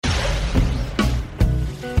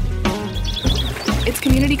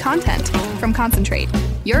community content from Concentrate.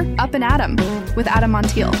 You're Up and Adam with Adam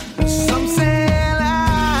Montiel. Some say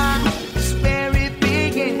life is where it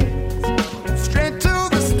begins, straight to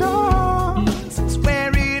the stars, it's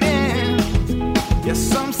where it ends. Yes,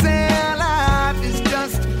 some say life is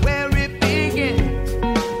just where it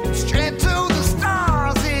begins, straight to the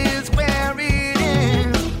stars is where it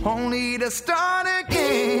ends, only to start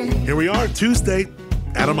again. Here we are, Tuesday.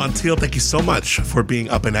 Adam Montiel, thank you so much for being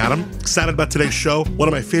Up and Adam. Excited about today's show. One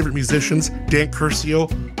of my favorite musicians, Dan Curcio,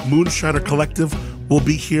 Moonshiner Collective, will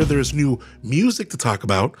be here. There is new music to talk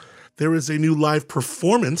about. There is a new live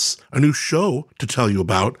performance, a new show to tell you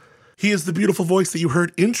about. He is the beautiful voice that you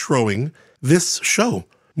heard introing this show.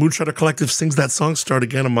 Moonshiner Collective sings that song, Start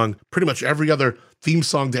Again, among pretty much every other theme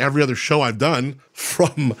song to every other show I've done,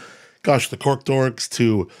 from, the Cork Dorks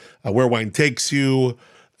to Where Wine Takes You.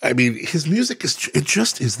 I mean, his music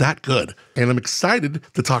is that good. And I'm excited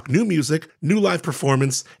to talk new music, new live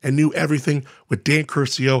performance, and new everything with Dan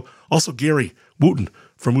Curcio. Also, Gary Wooten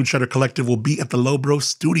from Moonshiner Collective will be at the Lowbro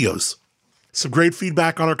Studios. Some great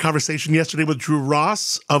feedback on our conversation yesterday with Drew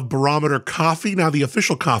Ross of Barometer Coffee, now the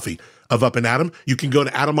official coffee of Up and Adam. You can go to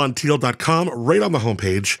adammontiel.com right on the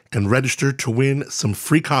homepage and register to win some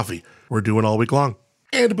free coffee we're doing all week long.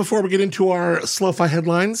 And before we get into our Slow-Fi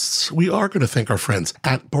headlines, we are going to thank our friends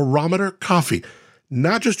at Barometer Coffee.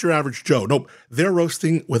 Not just your average Joe. Nope, they're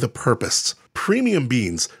roasting with a purpose. Premium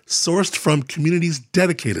beans sourced from communities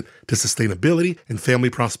dedicated to sustainability and family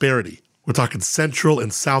prosperity. We're talking Central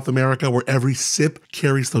and South America, where every sip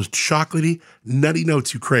carries those chocolatey, nutty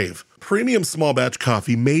notes you crave. Premium small batch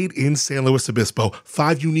coffee made in San Luis Obispo.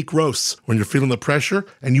 5 unique roasts when you're feeling the pressure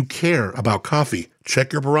and you care about coffee.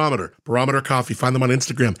 Check your Barometer. Barometer Coffee. Find them on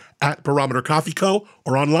Instagram at Barometer Coffee Co.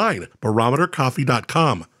 or online,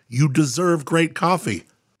 barometercoffee.com. You deserve great coffee.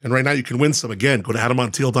 And right now you can win some. Again, go to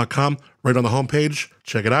adammontiel.com, right on the homepage.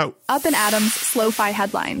 Check it out. Up and Adam's Slow-Fi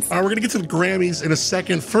headlines. All right, we're going to get to the Grammys in a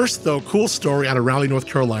second. First, though, cool story out of Raleigh, North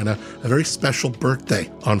Carolina. A very special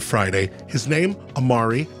birthday on Friday. His name,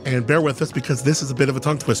 Amari, and bear with us because this is a bit of a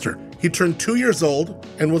tongue twister. He turned 2 years old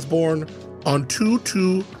and was born on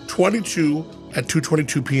 2/2/22 at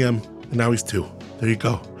 2:22 p.m. And now he's 2. There you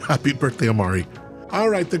go. Happy birthday, Amari. All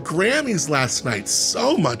right, the Grammys last night.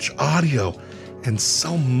 So much audio and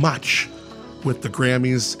so much with the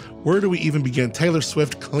Grammys. Where do we even begin? Taylor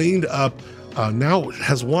Swift cleaned up, now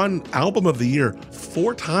has won Album of the Year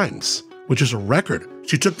 4 times, which is a record.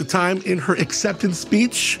 She took the time in her acceptance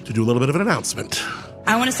speech to do a little bit of an announcement.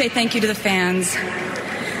 I want to say thank you to the fans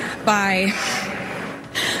by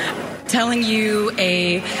telling you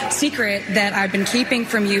a secret that I've been keeping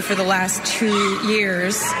from you for the last 2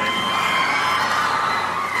 years,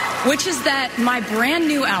 which is that my brand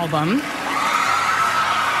new album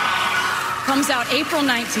comes out April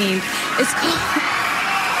 19th.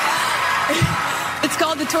 It's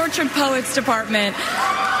called The Tortured Poets Department.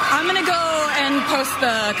 I'm going to go and post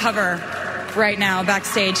the cover right now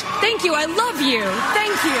backstage. Thank you. I love you.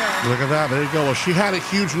 Thank you. Look at that. There you go. Well, she had a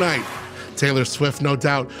huge night. Taylor Swift, no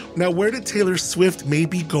doubt. Now, where did Taylor Swift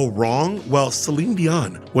maybe go wrong? Well, Celine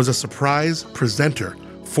Dion was a surprise presenter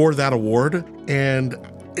for that award. And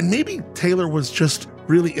maybe Taylor was just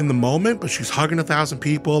really in the moment, but she's hugging 1,000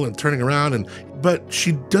 people and turning around, but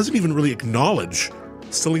she doesn't even really acknowledge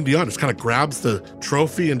Celine Dion. Just kind of grabs the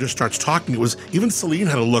trophy and just starts talking. It was, even Celine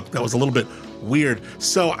had a look that was a little bit weird.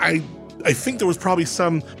 So I think there was probably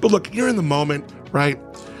some, but look, you're in the moment, right?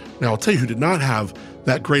 Now, I'll tell you who did not have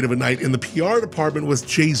that great of a night in the PR department was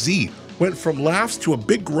Jay-Z. Went from laughs to a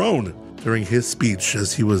big groan during his speech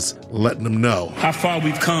as he was letting them know how far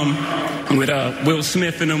we've come with Will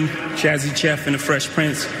Smith and them, Jazzy Jeff and the Fresh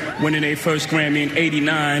Prince winning their first Grammy in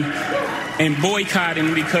 '89 and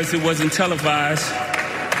boycotting because it wasn't televised.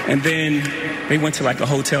 And then they went to like a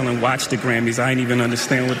hotel and watched the Grammys. I didn't even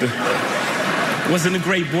understand it wasn't a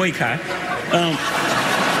great boycott.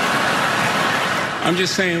 I'm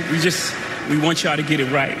just saying, we want y'all to get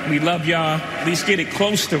it right. We love y'all. At least get it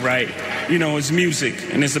close to right. You know, it's music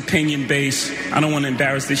and it's opinion-based. I don't want to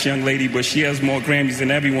embarrass this young lady, but she has more Grammys than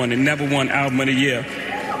everyone and never won Album of the Year.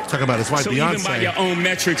 Talk about his wife, so Beyonce. Even by your own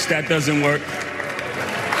metrics, that doesn't work.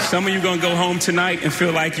 Some of you going to go home tonight and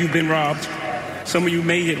feel like you've been robbed. Some of you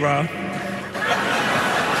may get robbed.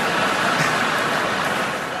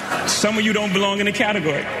 Some of you don't belong in the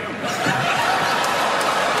category.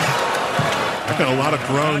 I got a lot of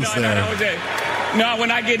groans there. No,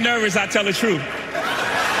 when I get nervous, I tell the truth.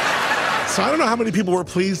 So I don't know how many people were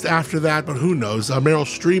pleased after that, but who knows? Meryl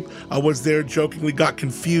Streep was there, jokingly got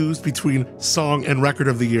confused between Song and Record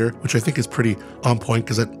of the Year, which I think is pretty on point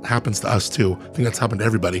because it happens to us too. I think that's happened to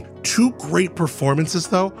everybody. 2 great performances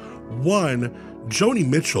though. One, Joni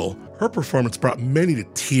Mitchell, her performance brought many to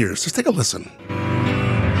tears. Just take a listen.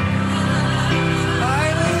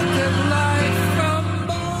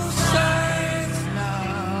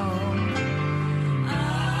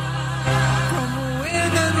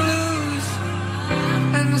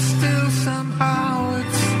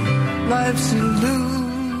 Life's illusions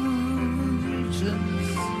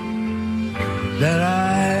that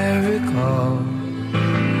I recall.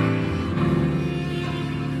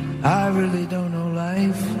 I really don't know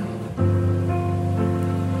life.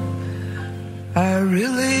 I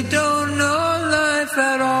really don't know life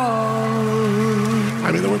at all.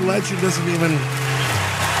 I mean, the word legend doesn't even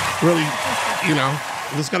really,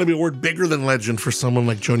 there's got to be a word bigger than legend for someone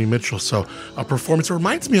like Joni Mitchell. So a performance, it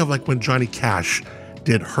reminds me of like when Johnny Cash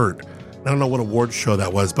did Hurt. I don't know what award show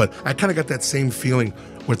that was, but I kind of got that same feeling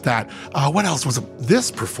with that. What else was it?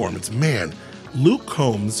 This performance? Man, Luke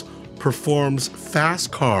Combs performs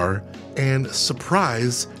Fast Car, and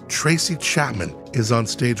surprise, Tracy Chapman is on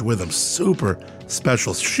stage with him. Super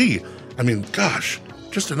special. Gosh,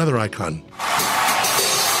 just another icon. You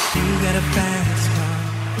got a fast car.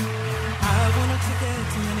 I want to get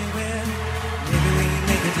to anywhere. Maybe we can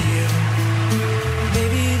make a deal.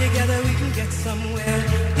 Maybe together we can get somewhere.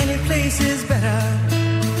 Place is better.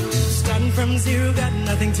 Starting from zero, got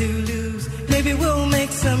nothing to lose. Maybe we'll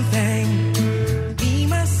make something. Be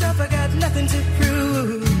myself, I got nothing to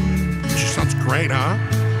prove. She sounds great, huh?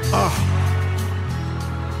 Oh.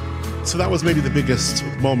 So that was maybe the biggest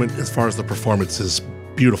moment as far as the performance is.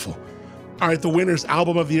 Beautiful. All right, the winners,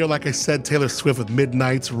 album of the year, like I said, Taylor Swift with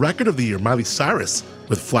Midnights. Record of the year, Miley Cyrus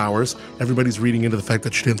with Flowers. Everybody's reading into the fact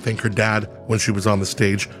that she didn't thank her dad when she was on the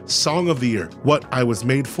stage. Song of the year, What I Was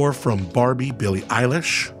Made For from Barbie, Billie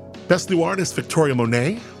Eilish. Best New Artist, Victoria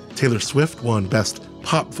Monet. Taylor Swift won Best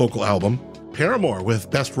Pop Vocal Album. Paramore with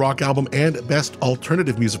Best Rock Album and Best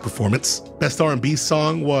Alternative Music Performance. Best R&B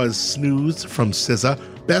Song was Snooze from SZA.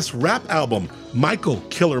 Best Rap Album, Michael,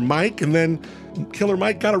 Killer Mike, and then Killer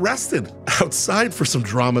Mike got arrested outside for some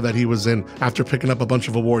drama that he was in after picking up a bunch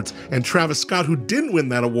of awards. And Travis Scott, who didn't win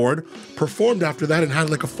that award, performed after that and had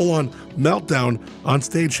like a full-on meltdown on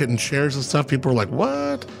stage, hitting chairs and stuff. People were like,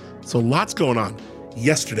 what? So lots going on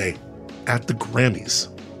yesterday at the Grammys.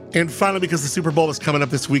 And finally, because the Super Bowl is coming up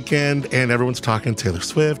this weekend and everyone's talking Taylor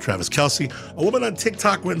Swift, Travis Kelce, a woman on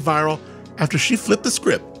TikTok went viral after she flipped the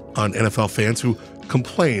script on NFL fans who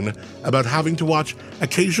complain about having to watch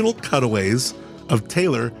occasional cutaways of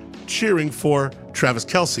Taylor cheering for Travis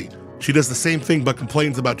Kelce. She does the same thing but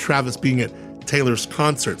complains about Travis being at Taylor's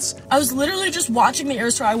concerts. I was literally just watching the Air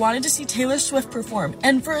Tour. I wanted to see Taylor Swift perform,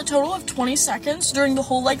 and for a total of 20 seconds during the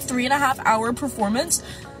whole 3.5 hour performance,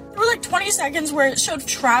 there were 20 seconds where it showed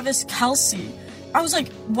Travis Kelce. I was like,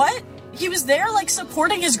 what? He was there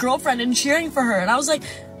supporting his girlfriend and cheering for her, and I was like,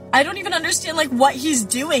 I don't even understand what he's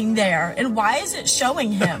doing there and why is it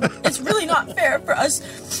showing him? It's really not fair for us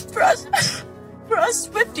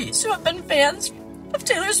Swifties who have been fans of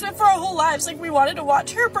Taylor Swift for our whole lives. We wanted to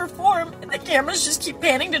watch her perform and the cameras just keep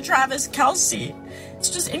panning to Travis Kelce. It's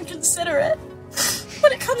just inconsiderate.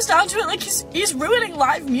 When it comes down to it, he's ruining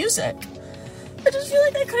live music. I just feel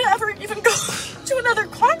like I couldn't ever even go to another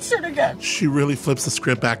concert again. She really flips the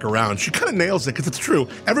script back around. She kind of nails it because it's true.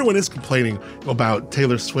 Everyone is complaining about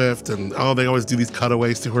Taylor Swift and, they always do these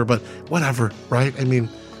cutaways to her, but whatever, right?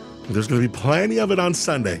 There's going to be plenty of it on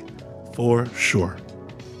Sunday for sure.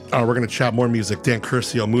 We're going to chat more music. Dan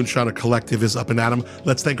Curcio, Moonshiner Collective is Up and Adam.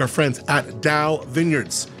 Let's thank our friends at Dow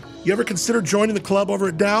Vineyards. You ever consider joining the club over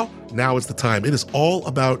at Dow? Now is the time. It is all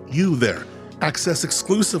about you there. Access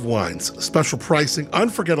exclusive wines, special pricing,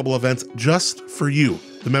 unforgettable events just for you.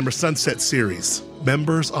 The Member Sunset Series,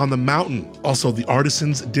 Members on the Mountain, also the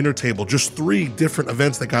Artisans Dinner Table. Just 3 different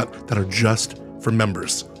events that are just for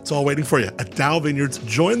members. It's all waiting for you at Dow Vineyards.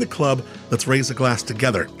 Join the club. Let's raise a glass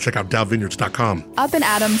together. Check out dowvineyards.com. Up and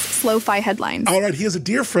Adam's Slow-Fi headlines. All right, he is a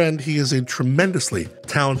dear friend. He is a tremendously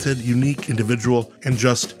talented, unique individual, and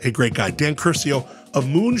just a great guy. Dan Curcio of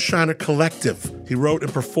Moonshiner Collective. He wrote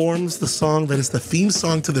and performs the song that is the theme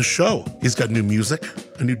song to the show. He's got new music,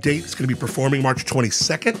 a new date. He's going to be performing March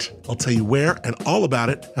 22nd. I'll tell you where and all about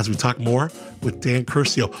it as we talk more with Dan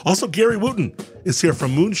Curcio. Also, Gary Wooten is here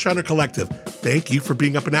from Moonshiner Collective. Thank you for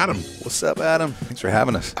being Up and Adam. What's up, Adam? Thanks for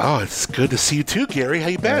having us. Oh, it's good to see you too, Gary. How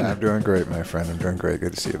you been? Yeah, I'm doing great, my friend. I'm doing great.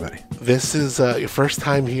 Good to see you, buddy. This is your first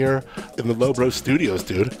time here in the Lowbro Studios,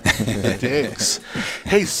 dude. Thanks.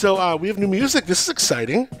 Hey, so we have new music. This is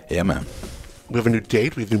exciting. Yeah, man. We have a new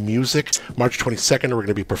date. We have new music. March 22nd, we're going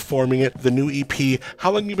to be performing it. The new EP.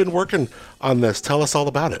 How long have you been working on this? Tell us all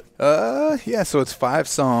about it. Yeah, so it's 5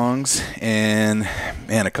 songs, and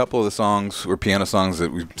man, a couple of the songs were piano songs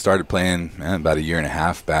that we started playing about a year and a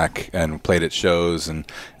half back, and we played at shows, and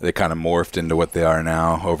they kind of morphed into what they are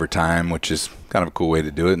now over time, which is kind of a cool way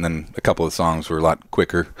to do it. And then a couple of songs were a lot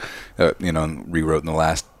quicker, rewrote in the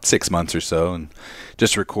last 6 months or so, and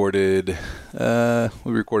just recorded.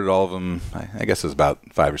 We recorded all of them. I guess it was about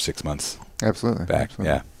 5 or 6 months. Absolutely. Back.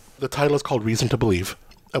 Absolutely. Yeah. The title is called Reason to Believe.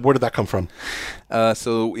 Where did that come from?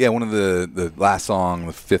 One of the last song,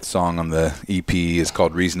 the 5th song on the EP is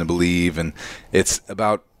called Reason to Believe, and it's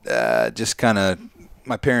about just kind of,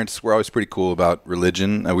 my parents were always pretty cool about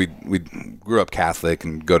religion. We grew up Catholic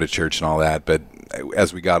and go to church and all that, but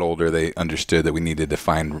as we got older, they understood that we needed to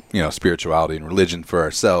find, spirituality and religion for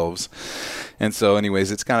ourselves. And so anyways,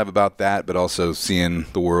 it's kind of about that, but also seeing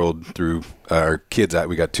the world through our kids.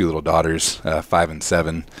 We got 2 little daughters, 5 and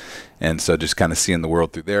 7. And so just kind of seeing the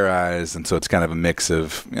world through their eyes. And so it's kind of a mix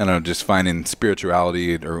of, just finding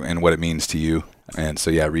spirituality and what it means to you. And so,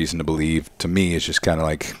 yeah, Reason to Believe to me is just kind of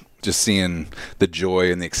like just seeing the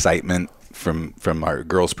joy and the excitement from our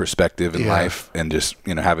girl's perspective in life, and just,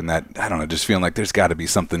 having that, I don't know, just feeling like there's got to be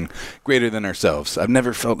something greater than ourselves. I've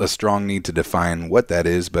never felt a strong need to define what that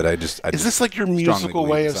is, but is this like your musical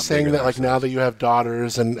way of saying that, like, now that you have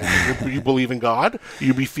daughters and you believe in God,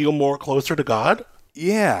 you feel more closer to God?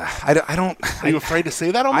 Yeah, I don't. Are you afraid to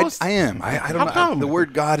say that almost? I am. I don't How know. come? The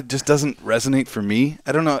word God just doesn't resonate for me.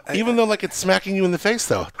 I don't know. Even though, like, it's smacking you in the face,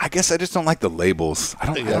 though. I guess I just don't like the labels. I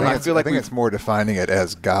don't know. I think it's more defining it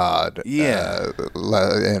as God. Yeah.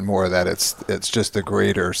 And more that it's just the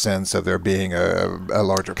greater sense of there being a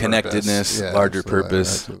larger connectedness, purpose. larger Absolutely.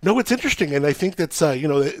 purpose. Absolutely. No, it's interesting, and I think that's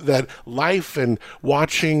that life and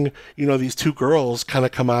watching these 2 girls kind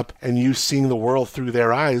of come up and you seeing the world through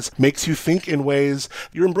their eyes makes you think in ways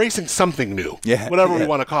you're embracing something new. Yeah, whatever we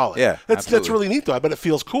want to call it. Yeah, that's really neat though. I bet it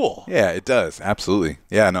feels cool. Yeah, it does. Absolutely.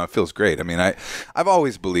 Yeah, no, it feels great. I mean, I've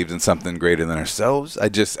always believed in something greater than ourselves. I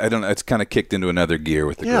don't know. It's kind of kicked into another gear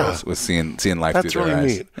with the girls, with seeing life that's through their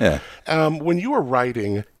really eyes. neat. Yeah. When you were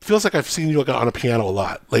writing, it feels like I've seen you on a piano a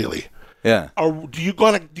lot lately. Yeah. Or do you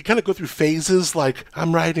kind of go through phases like,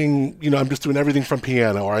 I'm writing, I'm just doing everything from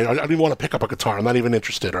piano, or I don't even want to pick up a guitar, I'm not even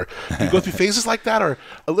interested, or do you go through phases like that? Or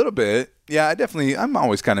a little bit. Yeah, I'm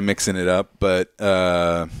always kind of mixing it up, but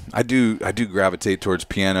I do gravitate towards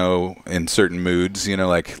piano in certain moods,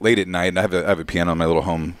 like late at night. I have a piano in my little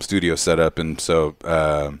home studio set up, and so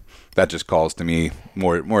that just calls to me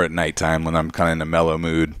more at nighttime when I'm kind of in a mellow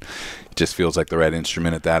mood. It just feels like the right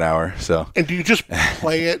instrument at that hour. So. And do you just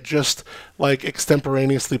play it, just like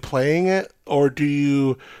extemporaneously playing it, or do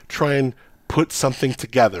you try and put something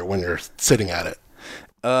together when you're sitting at it?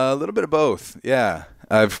 A little bit of both. Yeah.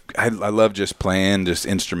 I love just playing, just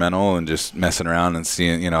instrumental and just messing around and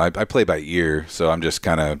seeing, I play by ear, so I'm just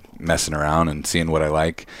kind of messing around and seeing what I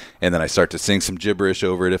like. And then I start to sing some gibberish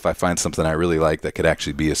over it if I find something I really like that could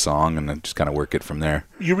actually be a song, and then just kind of work it from there.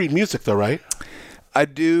 You read music though, right? I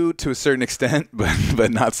do to a certain extent,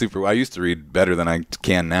 but not super. I used to read better than I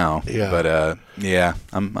can now. Yeah. But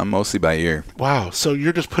I'm mostly by ear. Wow. So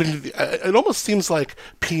you're just putting. It almost seems like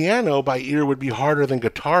piano by ear would be harder than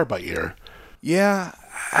guitar by ear. Yeah.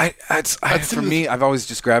 For me, I've always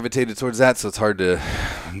just gravitated towards that, so it's hard to.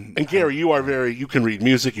 And Gary, you can read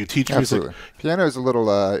music, you teach Absolutely. music. Piano is a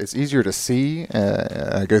little, it's easier to see.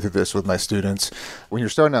 I go through this with my students. When you're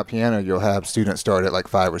starting out piano, you'll have students start at like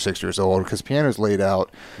 5 or 6 years old, because piano is laid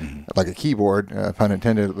out like a keyboard, pun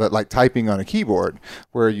intended, but like typing on a keyboard,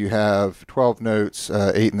 where you have 12 notes,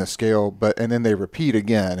 8 in the scale, and then they repeat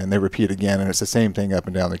again, and and it's the same thing up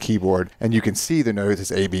and down the keyboard. And you can see the notes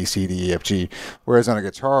as A, B, C, D, E, F, G. Whereas on a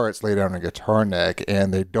guitar, it's laid out on a guitar neck,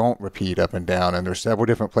 and they don't repeat up and down. And there's several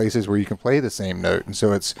different places where you can play the same note, and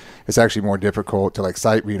so it's actually more difficult to like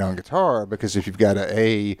sight read on guitar, because if you've got an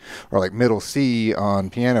A or like middle C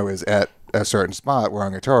on piano is at a certain spot, where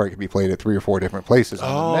on guitar it can be played at 3 or 4 different places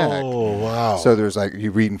on the neck. Oh, wow. So there's like, you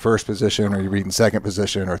read in first position, or you read in second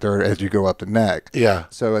position, or third as you go up the neck. Yeah.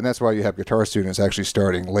 So, and that's why you have guitar students actually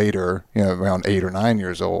starting later, around 8 or 9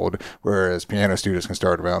 years old, whereas piano students can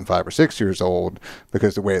start around 5 or 6 years old,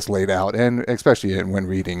 because the way it's laid out, and especially when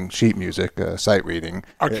reading sheet music, sight reading.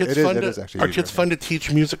 Are kids fun to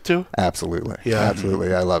teach music to? Absolutely. Yeah.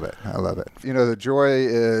 Absolutely. I love it. The joy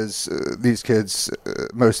is these kids,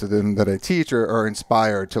 most of them that I teach are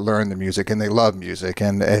inspired to learn the music, and they love music.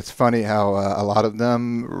 And it's funny how a lot of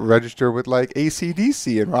them register with like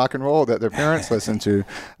AC/DC and rock and roll that their parents listen to.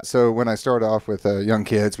 So when I start off with young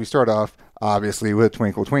kids, we start off, obviously with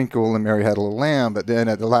Twinkle Twinkle and Mary Had a Little Lamb, but then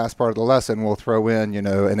at the last part of the lesson, we'll throw in,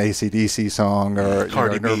 an AC/DC song or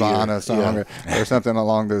a Nirvana song or something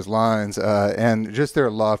along those lines. And just their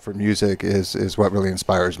love for music is what really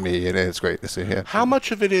inspires me, and it's great to see. Yeah. How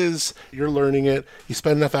much of it is you're learning it, you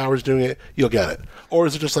spend enough hours doing it, you'll get it? Or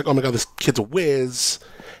is it just like, oh my God, this kid's a whiz?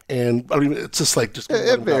 And I mean, it's just like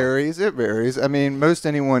it varies. It varies. I mean, most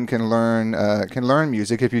anyone can learn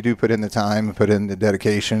music if you do put in the time, put in the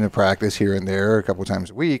dedication, the practice here and there, a couple times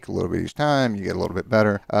a week, a little bit each time. You get a little bit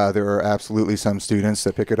better. There are absolutely some students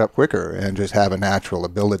that pick it up quicker and just have a natural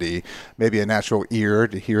ability, maybe a natural ear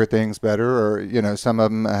to hear things better, or some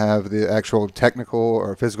of them have the actual technical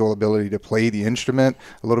or physical ability to play the instrument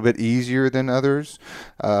a little bit easier than others.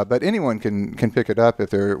 But anyone can pick it up if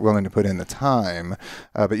they're willing to put in the time.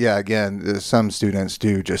 But yeah, again, some students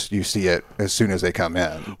do you see it as soon as they come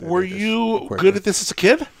in. Were you good at this as a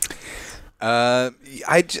kid?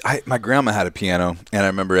 My grandma had a piano, and I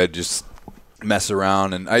remember I'd just mess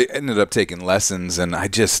around, and I ended up taking lessons, and I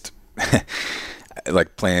just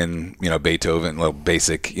like playing, Beethoven, little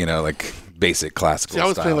basic, basic classical See, I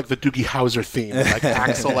was style. playing like the Doogie Howser theme, like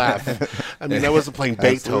Axel F. I mean, I wasn't playing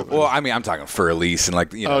Beethoven. Well, I mean, I'm talking Für Elise and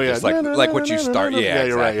just like what you start. Yeah,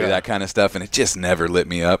 you're right, exactly, that kind of stuff. And it just never lit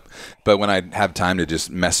me up. But when I have time to just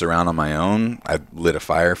mess around on my own, I lit a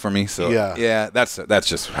fire for me. So yeah, that's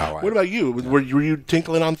just how I. What about you? Were you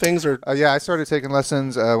tinkling on things or? Yeah, I started taking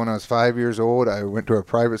lessons when I was 5 years old. I went to a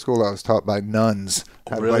private school. I was taught by nuns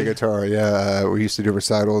how to play guitar. Yeah, we used to do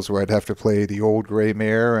recitals where I'd have to play The Old Gray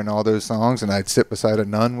Mare and all those songs, and I'd sit beside a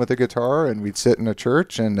nun with a guitar, and we'd sit in a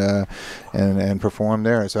church and perform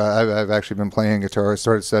there. So I've actually been playing guitar. I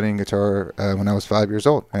started studying guitar when I was 5 years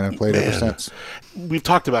old, and I've played ever since. We've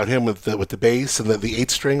talked about him with the bass and the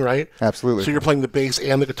 8-string, right? Absolutely. So you're playing the bass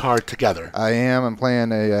and the guitar together. I am. I'm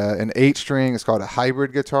playing an 8-string. It's called a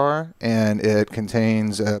hybrid guitar, and it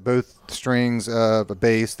contains both strings of a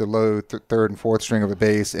bass, the low third and fourth string of a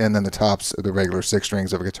bass, and then the tops of the regular 6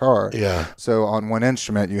 strings of a guitar. Yeah. So on one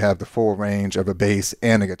instrument, you have the full range of a bass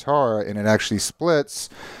and a guitar, and it actually splits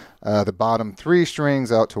the bottom 3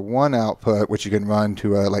 strings out to one output, which you can run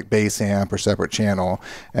to a like bass amp or separate channel,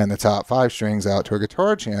 and the top 5 strings out to a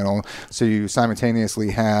guitar channel. So you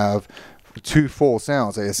simultaneously have 2 full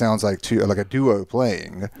sounds. It sounds like a duo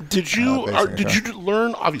playing. Did you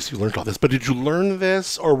learn? Obviously, you learned all this, but did you learn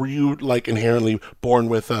this, or were you like inherently born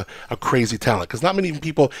with a crazy talent? Because not many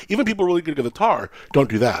people, even people really good at guitar, don't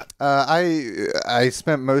do that. I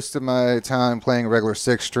spent most of my time playing regular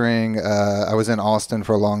 6-string. I was in Austin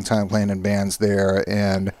for a long time playing in bands there,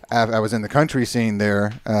 and I was in the country scene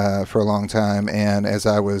there for a long time. And as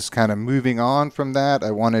I was kind of moving on from that,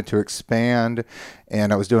 I wanted to expand.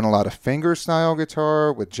 And I was doing a lot of finger-style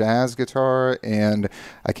guitar with jazz guitar, and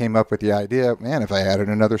I came up with the idea, man, if I added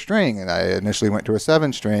another string, and I initially went to a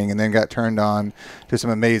 7-string, and then got turned on to some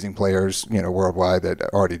amazing players, worldwide that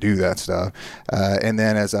already do that stuff. And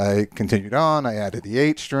then as I continued on, I added the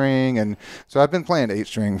 8-string, and so I've been playing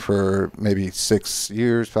 8-string for maybe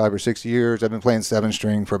 5 or 6 years. I've been playing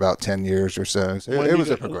 7-string for about 10 years or so. So it was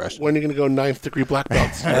a progression. When are you going to go 9th degree black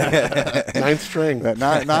belts? 9th string.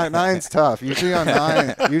 Nine's tough. Usually on 9.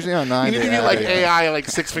 Usually on 9. You need to get like AI, like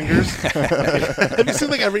 6 fingers. Have you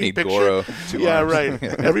seen like every picture? Goro, yeah, right.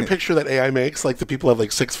 Every picture that AI makes, like the people have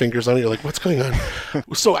like 6 fingers on it. You're like, what's going on?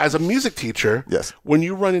 So as a music teacher, yes, when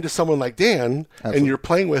you run into someone like Dan and you're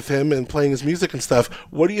playing with him and playing his music and stuff,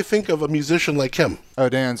 what do you think of a musician like him? Oh,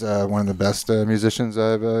 Dan's one of the best musicians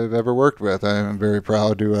I've ever worked with. I'm very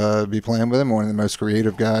proud to be playing with him. One of the most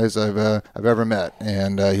creative guys I've ever met,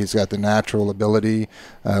 and he's got the natural ability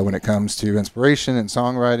when it comes to inspiration and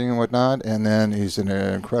songwriting and whatnot. And then he's an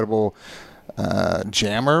incredible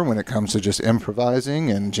jammer when it comes to just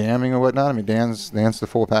improvising and jamming and whatnot. I mean, Dan's the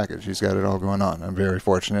full package. He's got it all going on. I'm very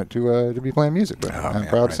fortunate to be playing music with him. I'm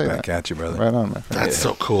proud to say that. Catch you, brother. Right on, my friend. That's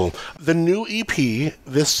so cool. The new EP,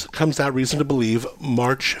 this comes out, Reason to Believe,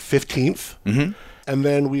 March 15th. Mm-hmm. And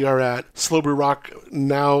then we are at Slow Brew Rock,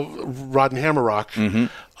 now Rod and Hammer Rock,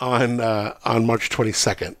 on March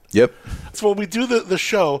 22nd. Yep. So when we do the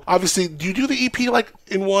show, obviously, do you do the EP like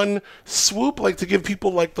in one swoop, like to give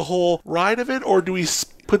people like the whole ride of it, or do we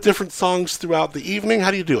put different songs throughout the evening?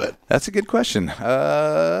 How do you do it? That's a good question.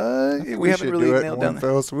 We haven't really nailed down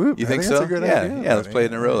fell swoop. You think so? That's a good idea. Yeah, let's play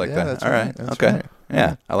it in a row like that. That's all right. That's okay. Right.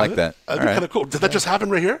 Yeah, I like that. That'd be kind of cool. Did that just happen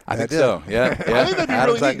right here? I think so. Yeah. I think that'd be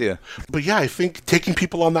Adam's really neat. idea. But yeah, I think taking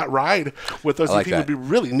people on that ride with us like EP would be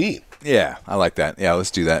really neat. Yeah, I like that. Yeah, let's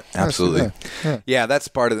do that. Absolutely. Yeah, that's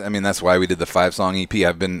part of I mean, that's why we did the 5-song EP.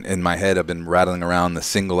 I've been rattling around the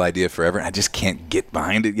single idea forever. I just can't get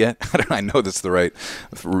behind it yet. I know that's the right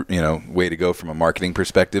way to go from a marketing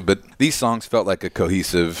perspective, but these songs felt like a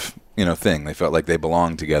cohesive thing. They felt like they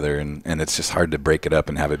belonged together, and it's just hard to break it up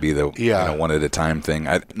and have it be the one at a time thing.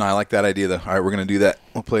 I like that idea though. All right, we're going to do that.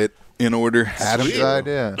 We'll play it in order. Adam's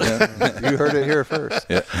idea. Yeah. You heard it here first.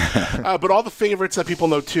 Yeah. But all the favorites that people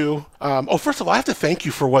know too. First of all, I have to thank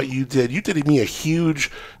you for what you did. You did me a huge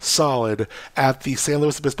solid at the San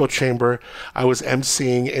Luis Obispo Chamber. I was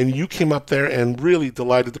emceeing, and you came up there and really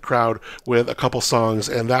delighted the crowd with a couple songs,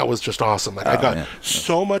 and that was just awesome. I got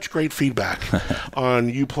so much great feedback on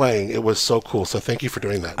you playing. It was so cool. So thank you for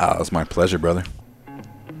doing that. It was my pleasure, brother.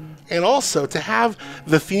 And also to have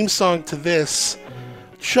the theme song to this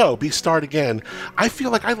show be Start Again. I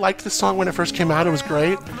feel like I liked this song when it first came out. It was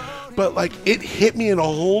great, but like it hit me in a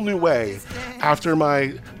whole new way after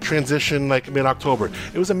my transition, like mid-October.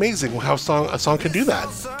 It was amazing how a song can do that.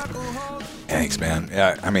 Thanks, man.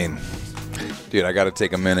 Yeah, I mean, dude, I got to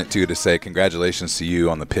take a minute too to say congratulations to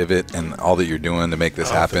you on the pivot and all that you're doing to make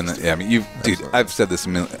this happen. Yeah, I mean, I've said this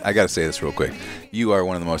I got to say this real quick. You are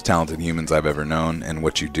one of the most talented humans I've ever known, and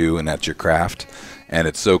what you do, and that's your craft. And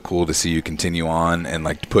it's so cool to see you continue on and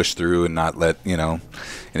like push through and not let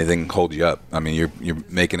anything hold you up. I mean, you're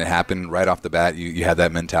making it happen right off the bat. You had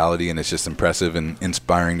that mentality, and it's just impressive and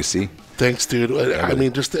inspiring to see. Thanks, dude. I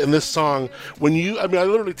mean, just in this song, I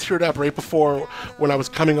literally teared up right before when I was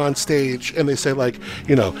coming on stage, and they say like,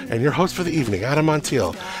 and your host for the evening, Adam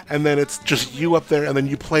Montiel, and then it's just you up there, and then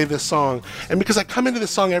you play this song, and because I come into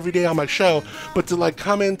this song every day on my show, but to like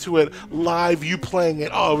come into it live, you playing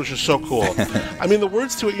it, it was just so cool. I mean, the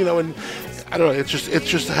words to it, and I don't know, it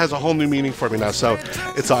just has a whole new meaning for me now, so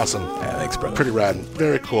it's awesome. Yeah, thanks, brother. Pretty rad.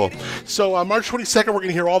 Very cool. So March 22nd, we're going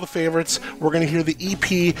to hear all the favorites. We're going to hear the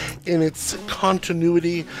EP in its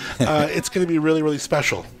continuity. It's going to be really, really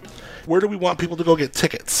special. Where do we want people to go get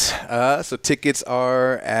tickets? So tickets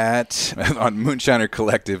are on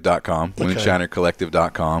moonshinercollective.com. Okay.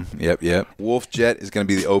 Moonshinercollective.com. Yep. Wolf Jet is going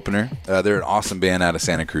to be the opener. They're an awesome band out of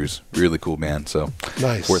Santa Cruz. Really cool band. So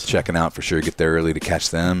nice. Worth checking out for sure. Get there early to catch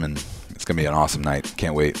them, and it's going to be an awesome night.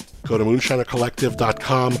 Can't wait. Go to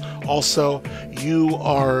moonshinercollective.com. Also,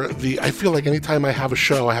 I feel like anytime I have a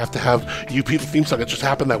show, I have to have you be the theme song. It just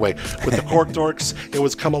happened that way. With the Cork Dorks, it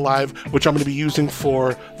was Come Alive, which I'm going to be using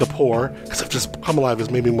for The Poor, because Come Alive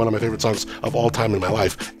is maybe one of my favorite songs of all time in my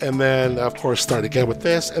life. And then, of course, Start Again with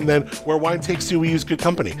this. And then Where Wine Takes You, we use Good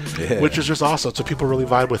Company, which is just awesome. So people really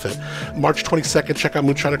vibe with it. March 22nd, check out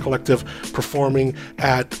Moonshiner Collective performing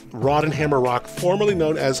at Rod and Hammer Rock, formerly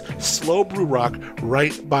known as Slow Brew Rock,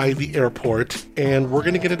 right by the airport. And we're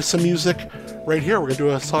going to get into some music right here. We're going to do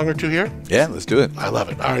a song or two here. Yeah, let's do it. I love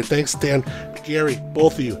it. All right, thanks, Dan, Gary,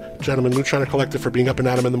 both of you, gentlemen, Moonshiner Collective, for being up and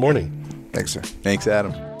Adam in the morning. Thanks, sir. Thanks,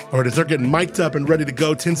 Adam. All right, as they're getting mic'd up and ready to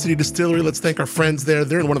go, Tin City Distillery, let's thank our friends there.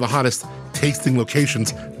 They're in one of the hottest tasting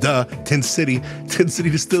locations, Tin City. Tin City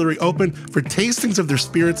Distillery open for tastings of their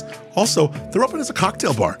spirits. Also, they're open as a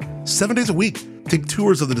cocktail bar 7 days a week. Take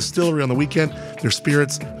tours of the distillery on the weekend. Their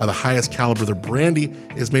spirits are the highest caliber. Their brandy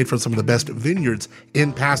is made from some of the best vineyards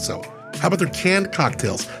in Paso. How about their canned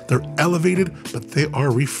cocktails? They're elevated, but they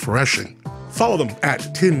are refreshing. Follow them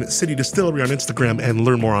at Tin City Distillery on Instagram and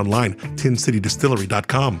learn more online,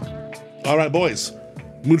 tincitydistillery.com. All right, boys.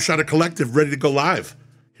 Moonshiner Collective ready to go live.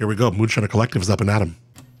 Here we go. Moonshiner Collective is up and Adam.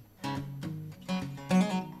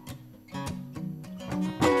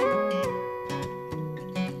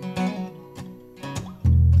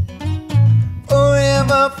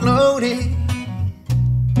 Forever floating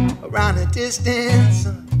around a distance.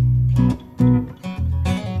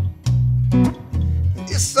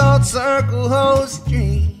 This salt circle holds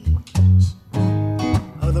dreams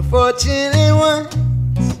of the fortunate ones.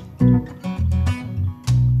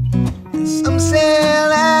 And some say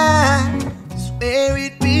life is where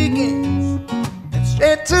it begins, and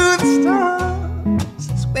straight to the stars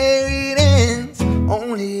is where it ends,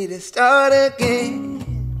 only to start again.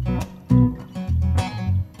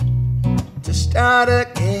 To start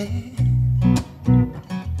again.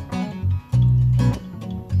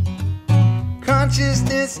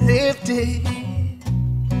 Consciousness lifted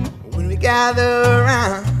when we gather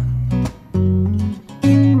around.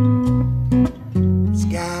 It's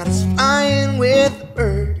got us flying with the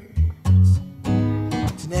birds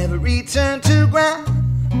to never return to ground.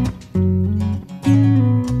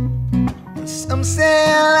 And some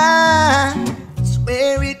say life is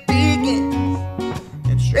where it begins,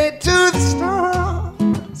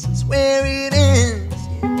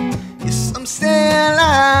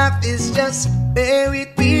 where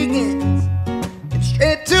it begins, and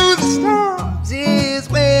straight to the stars is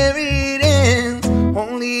where it ends,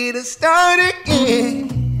 only to start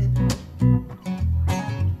again,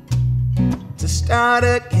 to start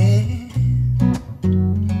again.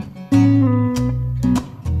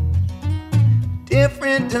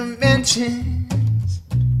 Different dimensions,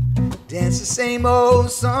 dance the same old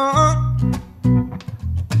song,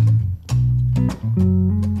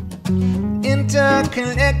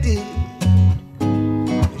 interconnected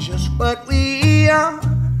is just what we are.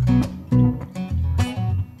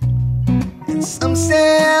 And some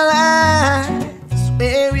say life is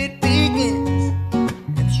where it begins,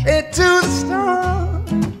 and straight to the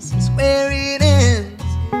stars is where it ends.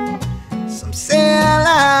 Some say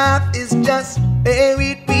life is just where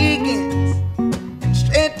it begins, and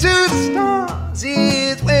straight to the stars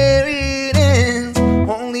is where it ends,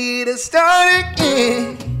 only to start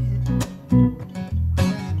again,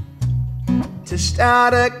 to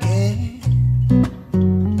start again.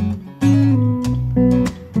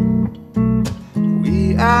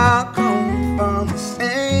 We are coming from the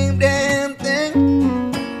same damn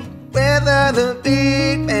thing, whether the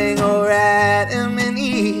Big Bang or Adam and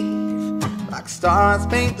Eve. Like stars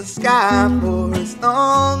paint the sky for as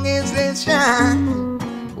long as they shine.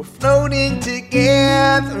 We're floating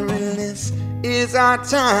together and this is our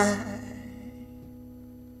time,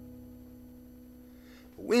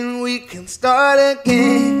 when we can start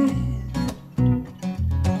again.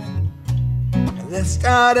 Let's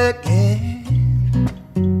start again.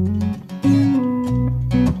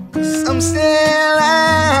 Some say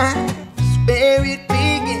life is where it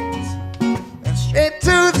begins, and straight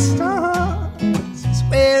to the stars is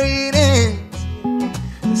where it ends.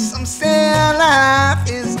 Some say life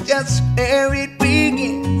is just where it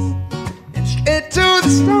begins, and straight to the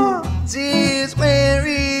stars is where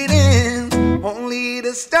it ends, only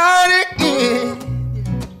to start again,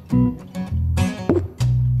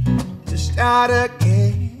 to start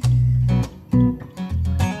again.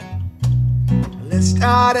 Let's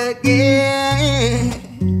start again.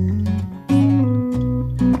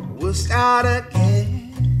 We'll start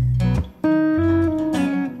again.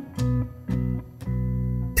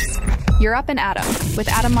 You're Up and Adam with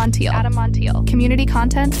Adam Montiel. Adam Montiel. Community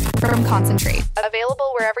content from Concentrate.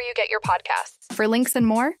 Available wherever you get your podcasts. For links and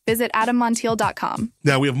more, visit adammontiel.com.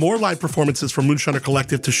 Now, we have more live performances from Moonshiner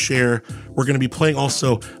Collective to share. We're going to be playing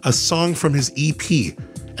also a song from his EP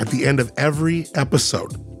at the end of every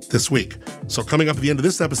episode this week. So coming up at the end of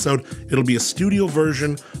this episode, it'll be a studio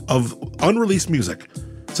version of unreleased music.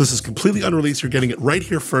 So this is completely unreleased. You're getting it right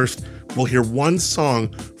here first. We'll hear one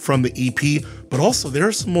song from the EP, but also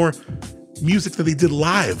there's some more music that they did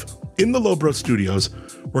live in the Lowbro Studios.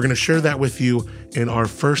 We're going to share that with you in our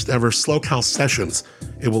first ever SlowCal Sessions.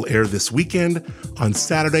 It will air this weekend on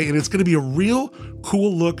Saturday, and it's going to be a real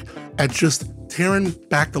cool look at just tearing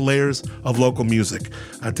back the layers of local music.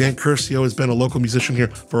 Dan Curcio has been a local musician here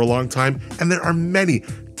for a long time, and there are many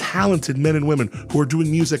talented men and women who are doing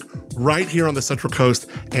music right here on the Central Coast,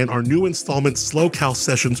 and our new installment, SlowCal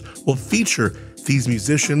Sessions, will feature these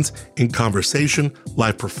musicians in conversation,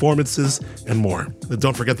 live performances, and more. And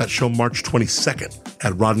don't forget that show March 22nd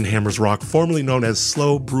at Roddenhammer's Rock, formerly known as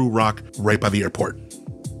Slow Brew Rock, right by the airport.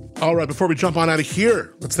 All right, before we jump on out of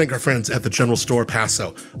here, let's thank our friends at the General Store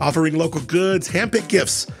Paso, offering local goods, hand-picked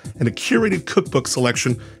gifts, and a curated cookbook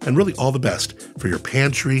selection, and really all the best for your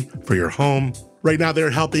pantry, for your home. Right now, they're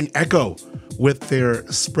helping Echo with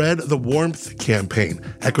their Spread the Warmth campaign.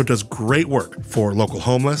 Echo does great work for local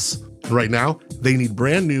homeless. And right now, they need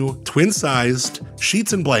brand new twin-sized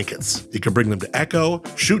sheets and blankets. You can bring them to Echo.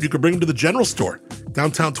 Shoot, you can bring them to the General Store,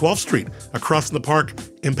 downtown 12th Street, across from the park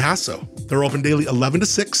in Paso. They're open daily 11 to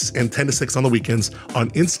 6 and 10 to 6 on the weekends on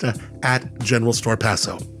Insta at General Store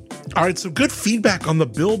Paso. All right, some good feedback on the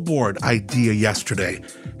billboard idea yesterday.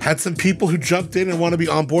 Had some people who jumped in and want to be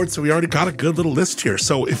on board, so we already got a good little list here.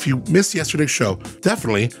 So if you missed yesterday's show,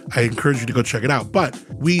 definitely, I encourage you to go check it out. But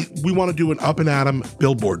we want to do an Up and Adam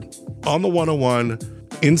billboard on the 101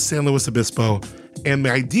 in San Luis Obispo. And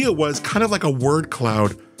the idea was kind of like a word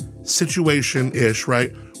cloud situation-ish,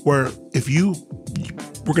 right? Where we're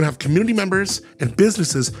going to have community members and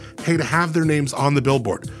businesses pay to have their names on the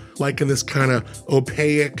billboard, like in this kind of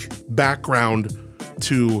opaque background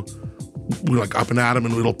to like Up and Adam,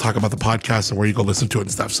 and it'll talk about the podcast and where you go listen to it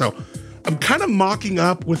and stuff. So I'm kind of mocking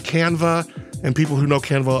up with Canva, and people who know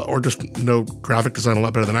Canva or just know graphic design a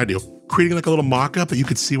lot better than I do, creating like a little mock-up that you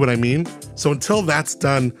could see what I mean. So until that's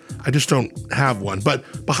done, I just don't have one.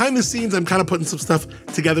 But behind the scenes, I'm kind of putting some stuff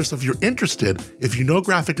together. So if you're interested, if you know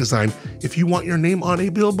graphic design, if you want your name on a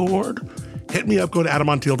billboard, hit me up, go to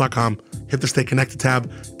adammontiel.com, hit the Stay Connected tab,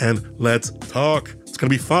 and let's talk. going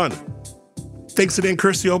to be fun. Thanks to Dan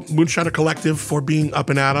Curcio, Moonshiner Collective, for being Up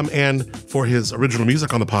and Adam and for his original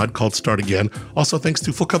music on the pod called Start Again. Also, thanks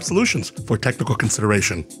to Full Cup Solutions for technical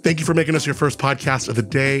consideration. Thank you for making us your first podcast of the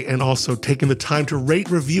day and also taking the time to rate,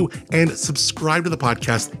 review, and subscribe to the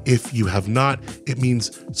podcast. If you have not, it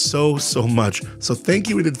means so much. So thank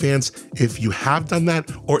you in advance if you have done that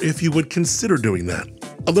or if you would consider doing that.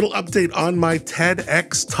 A little update on my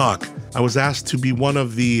TEDx talk. I was asked to be one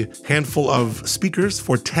of the handful of speakers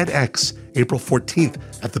for TEDx April 14th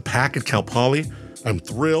at the PAC at Cal Poly. I'm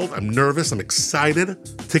thrilled, I'm nervous, I'm excited.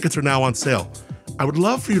 Tickets are now on sale. I would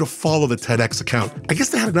love for you to follow the TEDx account. I guess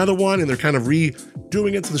they had another one and they're kind of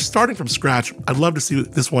redoing it, so they're starting from scratch. I'd love to see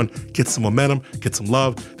this one get some momentum, get some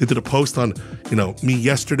love. They did a post on, me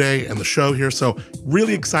yesterday and the show here, so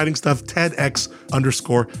really exciting stuff.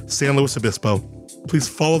 TEDx_San Luis Obispo. Please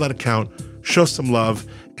follow that account, show some love,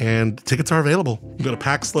 and tickets are available. You go to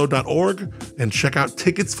packslow.org and check out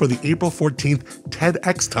tickets for the April 14th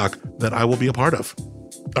TEDx talk that I will be a part of.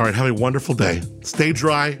 All right, have a wonderful day. Stay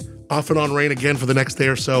dry, off and on rain again for the next day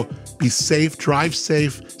or so. Be safe, drive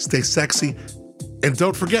safe, stay sexy. And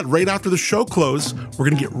don't forget, right after the show close, we're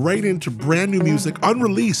going to get right into brand new music,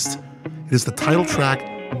 unreleased. It is the title track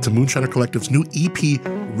to Moonshiner Collective's new EP,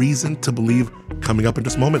 Reason to Believe, coming up in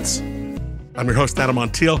just moments. I'm your host, Adam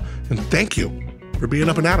Montiel, and thank you for being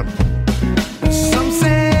Up and Adam. Some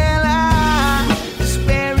say life is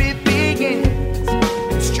where it begins.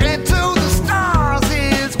 Straight to the stars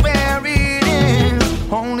is where it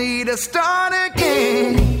ends. Only to start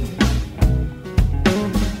again.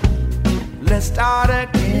 Let's start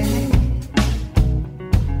again.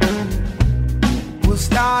 We'll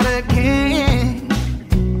start again.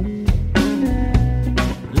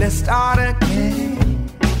 Let's start again.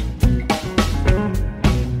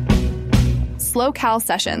 Slow Cal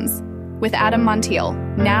Sessions with Adam Montiel.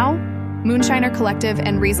 Now, Moonshiner Collective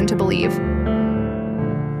and Reason to Believe.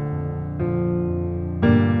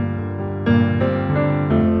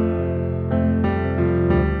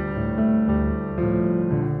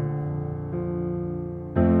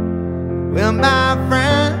 Well, my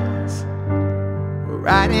friends, we're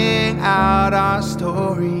writing out our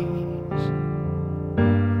stories,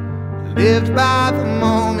 lived by the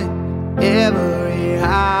moment, every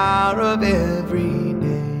hour of every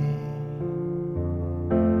day.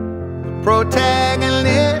 The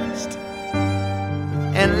protagonist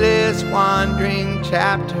with endless wandering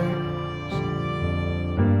chapters,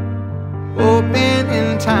 open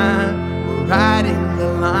in time, we're writing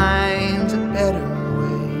the lines a better way.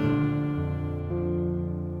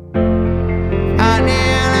 I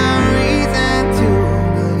need a reason to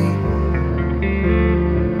believe.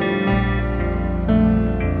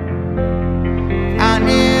 I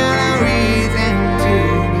need a reason to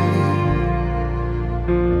believe.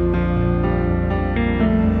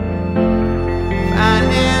 I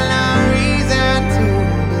need a reason to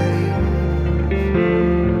believe.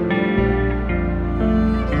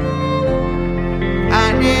 I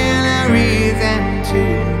need a reason to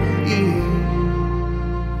believe.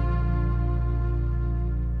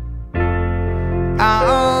 I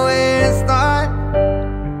always thought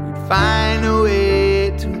we'd find a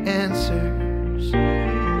way to answers,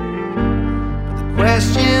 but the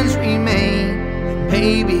questions remain, and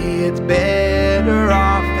maybe it's better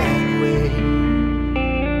off that way.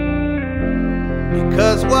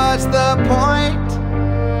 Because what's the point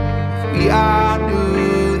if we all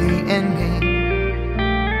knew the ending?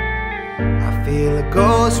 I feel a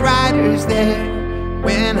ghost rider's there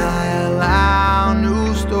when I allow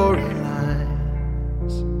new storylines.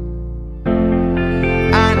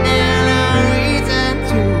 I need a reason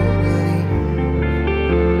to believe.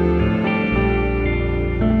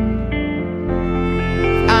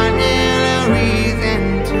 I need a reason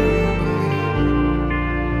to believe.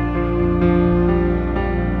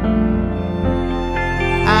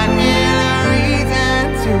 I need a reason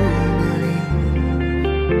to believe.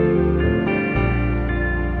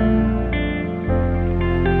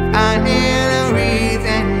 I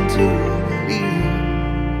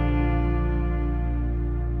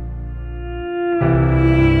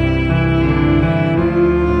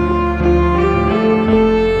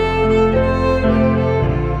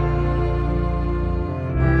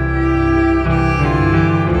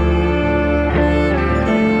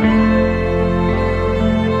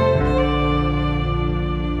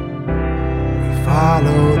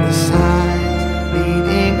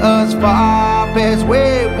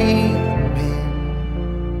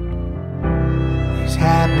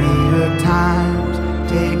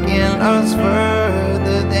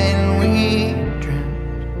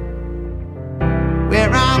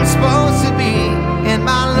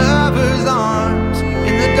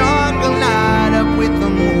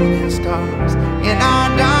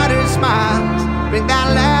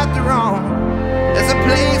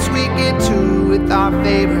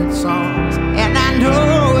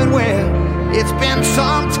And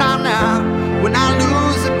sometime now, when I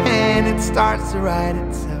lose a pen, it starts to write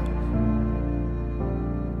itself.